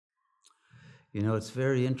You know, it's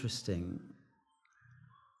very interesting.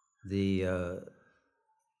 The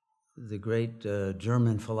great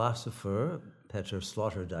German philosopher, Peter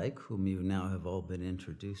Sloterdijk, whom you now have all been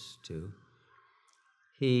introduced to,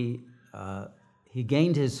 he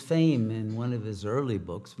gained his fame in one of his early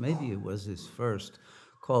books, maybe it was his first,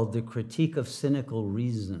 called The Critique of Cynical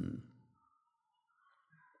Reason,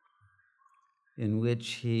 in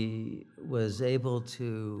which he was able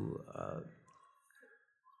to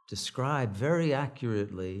describe very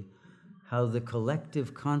accurately how the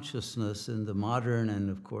collective consciousness in the modern, and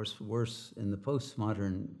of course worse in the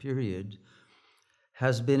postmodern period,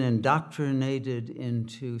 has been indoctrinated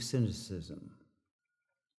into cynicism.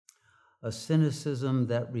 A cynicism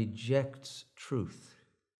that rejects truth.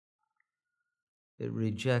 It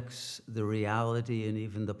rejects the reality and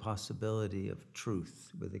even the possibility of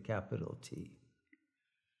truth with a capital T.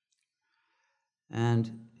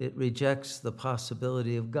 And it rejects the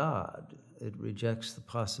possibility of God. It rejects the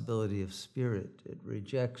possibility of spirit. It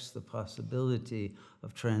rejects the possibility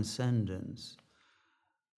of transcendence.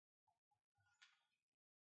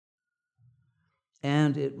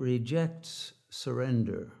 And it rejects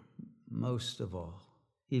surrender, most of all,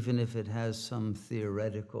 even if it has some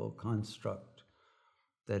theoretical construct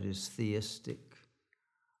that is theistic.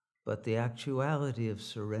 But the actuality of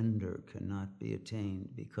surrender cannot be attained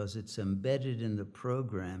because it's embedded in the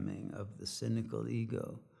programming of the cynical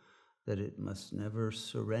ego that it must never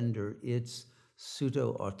surrender its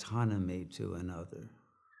pseudo-autonomy to another.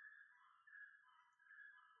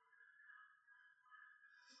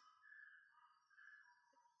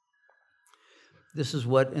 This is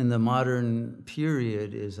what in the modern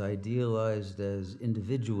period is idealized as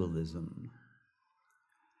individualism.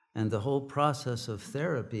 And the whole process of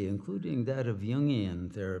therapy, including that of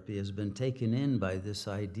Jungian therapy, has been taken in by this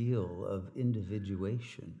ideal of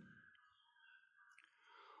individuation.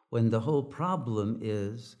 When the whole problem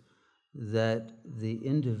is that the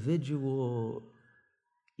individual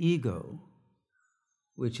ego,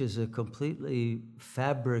 which is a completely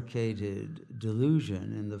fabricated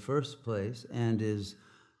delusion in the first place and is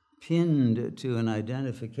pinned to an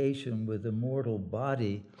identification with a mortal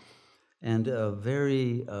body and a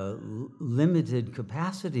very limited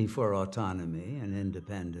capacity for autonomy and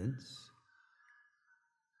independence,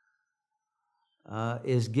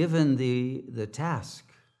 is given the task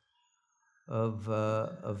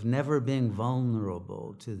of never being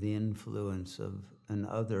vulnerable to the influence of an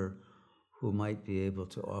other who might be able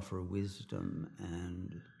to offer wisdom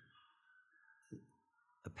and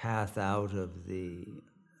a path out of the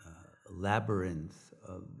labyrinth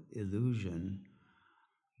of illusion,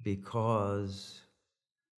 because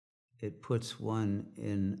it puts one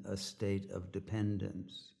in a state of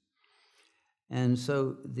dependence. And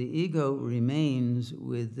so the ego remains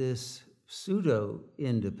with this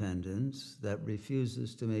pseudo-independence that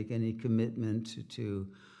refuses to make any commitment to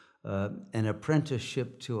an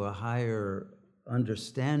apprenticeship to a higher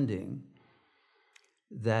understanding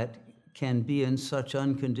that can be in such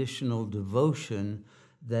unconditional devotion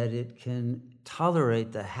that it can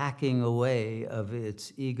tolerate the hacking away of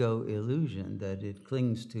its ego illusion that it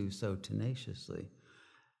clings to so tenaciously.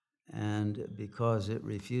 And because it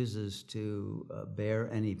refuses to bear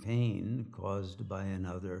any pain caused by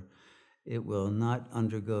another, it will not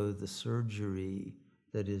undergo the surgery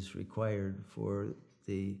that is required for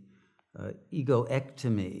the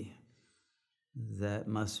egoectomy that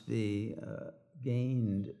must be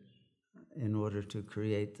gained in order to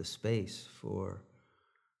create the space for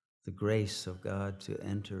the grace of God to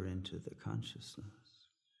enter into the consciousness.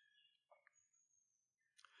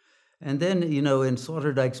 And then, you know, in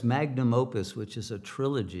Sloterdijk's magnum opus, which is a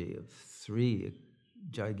trilogy of 3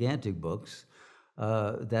 gigantic books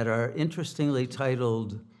that are interestingly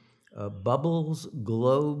titled Bubbles,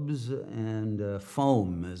 Globes, and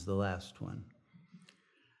Foam is the last one.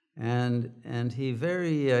 And he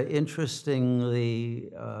very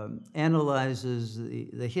interestingly analyzes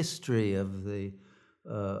the history of the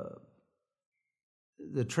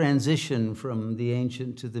transition from the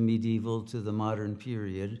ancient to the medieval to the modern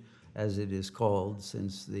period, as it is called,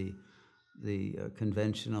 since the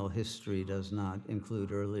conventional history does not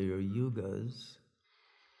include earlier yugas.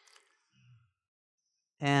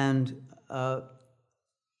 And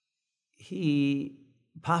he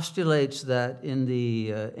postulates that in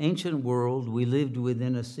the ancient world, we lived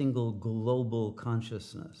within a single global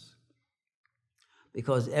consciousness,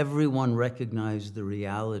 because everyone recognized the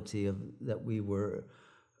reality of that we were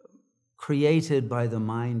created by the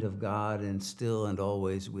mind of God and still and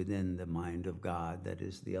always within the mind of God. That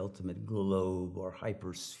is the ultimate globe or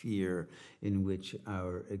hypersphere in which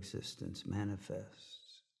our existence manifests.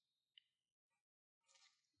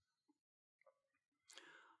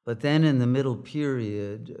 But then in the middle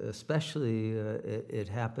period, especially, it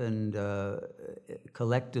happened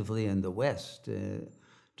collectively in the West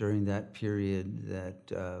during that period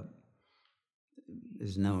that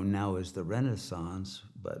is known now as the Renaissance,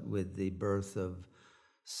 but with the birth of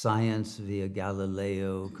science via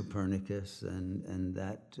Galileo, Copernicus, and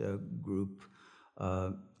that group,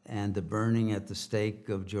 and the burning at the stake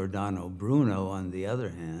of Giordano Bruno, on the other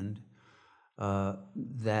hand,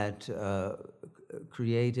 that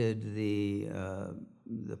created the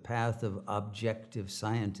path of objective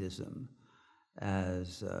scientism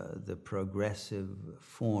as the progressive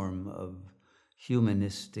form of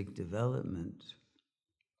humanistic development.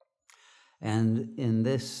 And in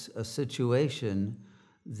this situation,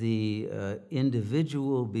 the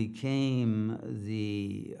individual became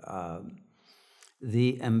the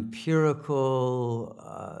empirical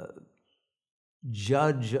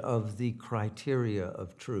judge of the criteria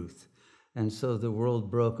of truth. And so the world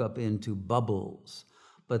broke up into bubbles.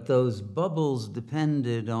 But those bubbles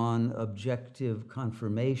depended on objective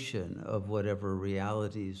confirmation of whatever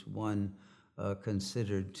realities one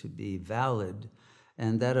considered to be valid.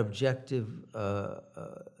 And that objective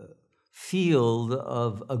field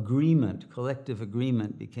of agreement, collective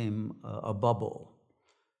agreement, became a bubble.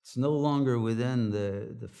 It's no longer within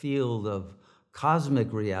the field of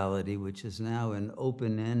cosmic reality, which is now an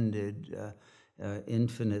open-ended,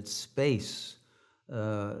 infinite space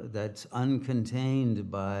that's uncontained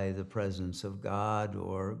by the presence of God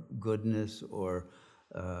or goodness or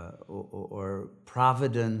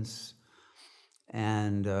providence,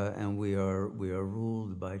 and we are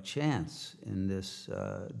ruled by chance in this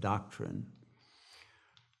doctrine.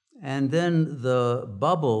 And then the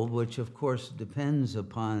bubble, which of course depends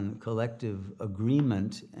upon collective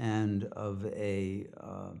agreement and of a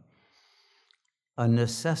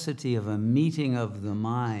necessity of a meeting of the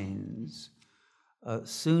minds,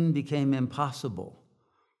 soon became impossible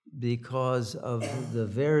because of the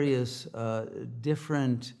various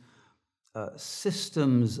different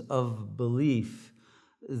systems of belief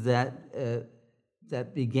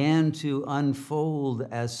that began to unfold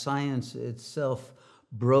as science itself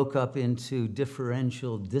broke up into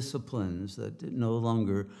differential disciplines that no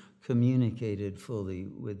longer communicated fully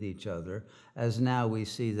with each other, as now we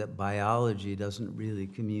see that biology doesn't really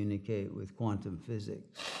communicate with quantum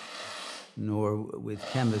physics, nor with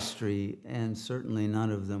chemistry, and certainly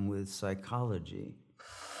none of them with psychology,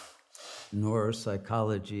 nor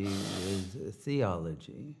psychology with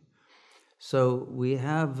theology. So we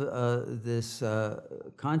have this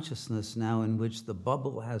consciousness now in which the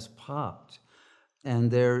bubble has popped,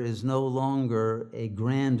 and there is no longer a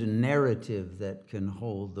grand narrative that can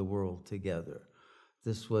hold the world together.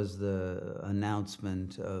 This was the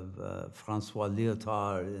announcement of François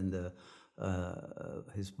Lyotard in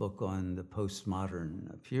his book on the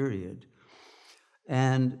postmodern period.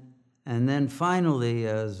 And then finally,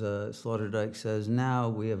 as Sloterdijk says, now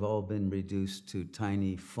we have all been reduced to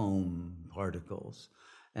tiny foam particles,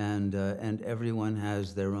 and everyone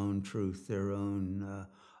has their own truth, their own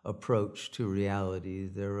approach to reality,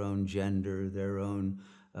 their own gender, their own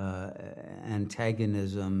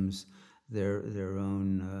antagonisms, their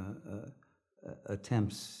own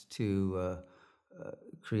attempts to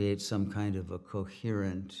create some kind of a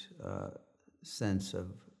coherent sense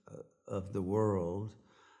of the world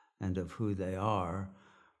and of who they are.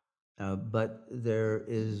 But there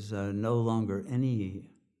is no longer any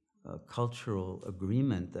cultural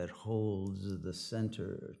agreement that holds the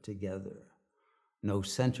center together. No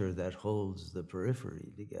center that holds the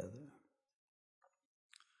periphery together.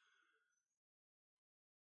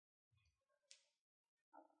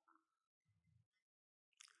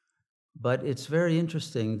 But it's very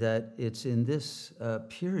interesting that it's in this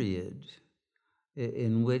period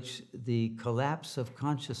in which the collapse of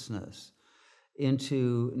consciousness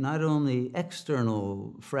into not only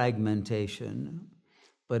external fragmentation,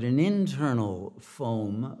 but an internal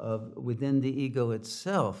foam within the ego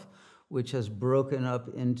itself, which has broken up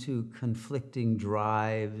into conflicting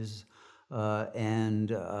drives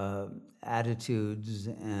and attitudes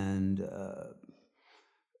and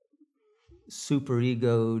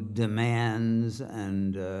superego demands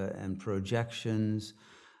and projections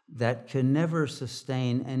that can never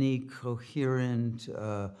sustain any coherent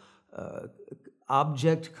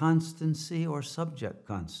object constancy or subject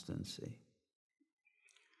constancy.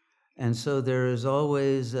 And so there is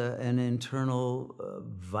always an internal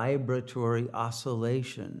vibratory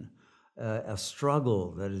oscillation, a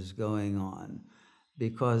struggle that is going on,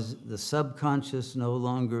 because the subconscious no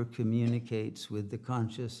longer communicates with the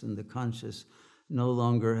conscious, and the conscious no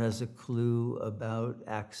longer has a clue about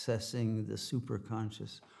accessing the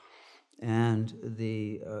superconscious. and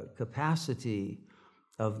the capacity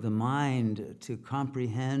of the mind to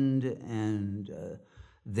comprehend and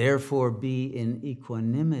therefore be in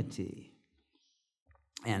equanimity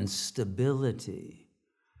and stability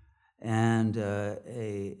and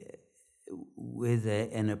with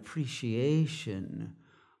an appreciation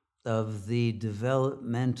of the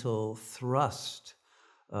developmental thrust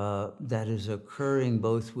that is occurring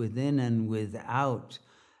both within and without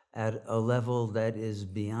at a level that is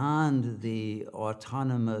beyond the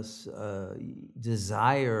autonomous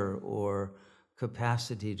desire or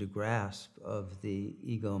capacity to grasp of the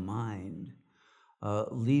ego mind,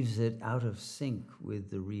 leaves it out of sync with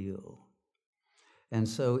the real. And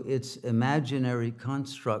so its imaginary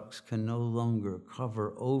constructs can no longer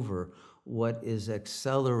cover over what is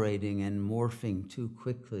accelerating and morphing too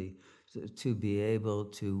quickly to be able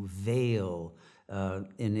to veil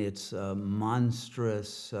in its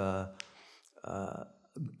monstrous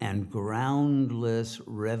and groundless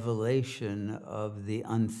revelation of the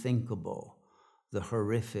unthinkable, the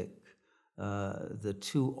horrific, the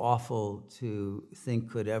too awful to think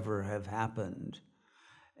could ever have happened.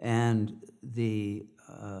 And the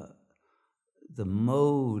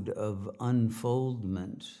mode of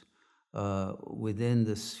unfoldment within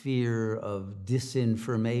the sphere of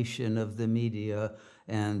disinformation of the media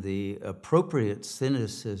and the appropriate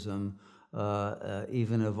cynicism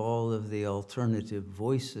even of all of the alternative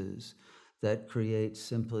voices that create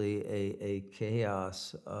simply a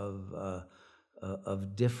chaos of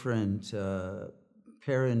different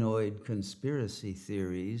paranoid conspiracy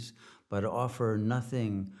theories, but offer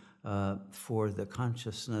nothing for the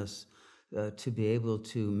consciousness to be able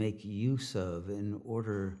to make use of in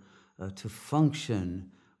order to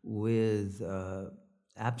function with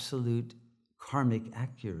absolute karmic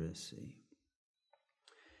accuracy.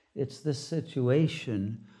 It's this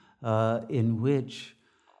situation in which,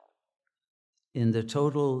 in the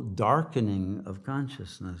total darkening of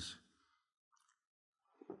consciousness,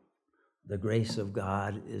 the grace of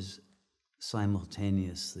God is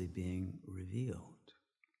simultaneously being revealed.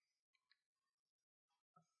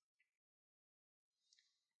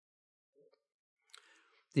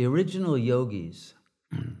 The original yogis,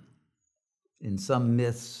 in some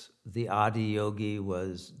myths, the Adi yogi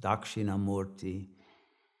was Dakshinamurti,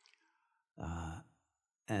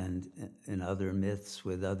 and in other myths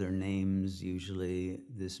with other names, usually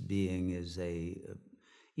this being is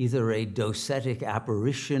either a docetic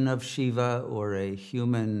apparition of Shiva or a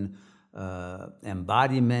human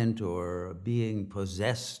embodiment or a being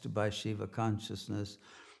possessed by Shiva consciousness.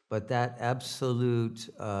 But that absolute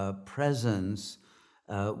presence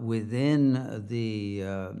within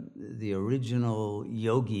the original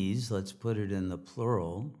yogis, let's put it in the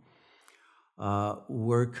plural,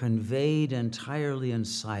 were conveyed entirely in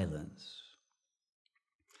silence.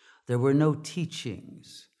 There were no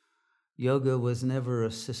teachings. Yoga was never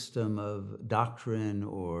a system of doctrine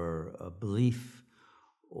or a belief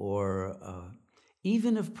or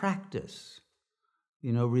even of practice.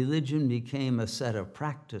 You know, religion became a set of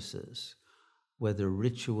practices, whether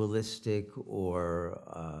ritualistic or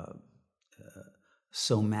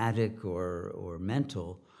somatic or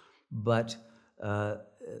mental, but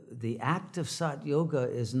the act of Sat Yoga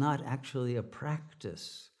is not actually a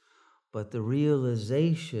practice, but the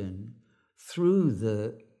realization through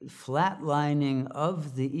the flatlining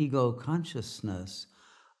of the ego consciousness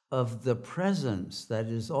of the presence that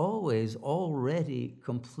is always already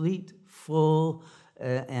complete, full,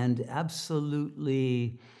 and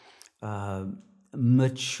absolutely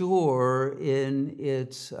mature in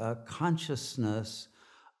its consciousness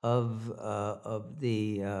of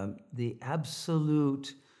the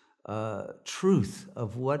absolute truth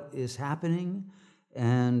of what is happening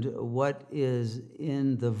and what is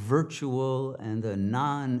in the virtual and the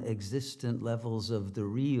non-existent levels of the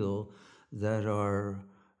real that are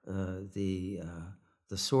the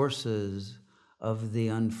sources of the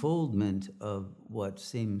unfoldment of what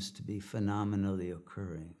seems to be phenomenally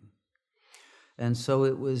occurring. And so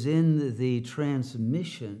it was in the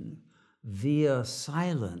transmission via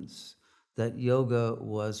silence that yoga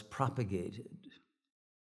was propagated.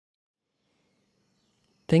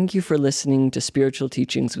 Thank you for listening to Spiritual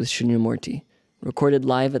Teachings with Shunyamurti, recorded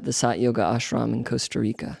live at the Sat Yoga Ashram in Costa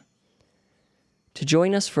Rica. To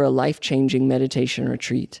join us for a life-changing meditation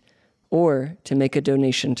retreat, or to make a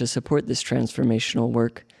donation to support this transformational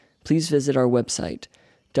work, please visit our website,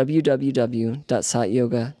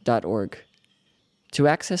 www.satyoga.org. To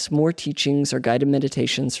access more teachings or guided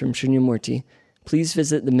meditations from Shunyamurti, please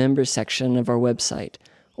visit the members section of our website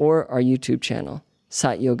or our YouTube channel,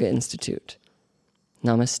 Sat Yoga Institute.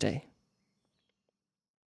 Namaste.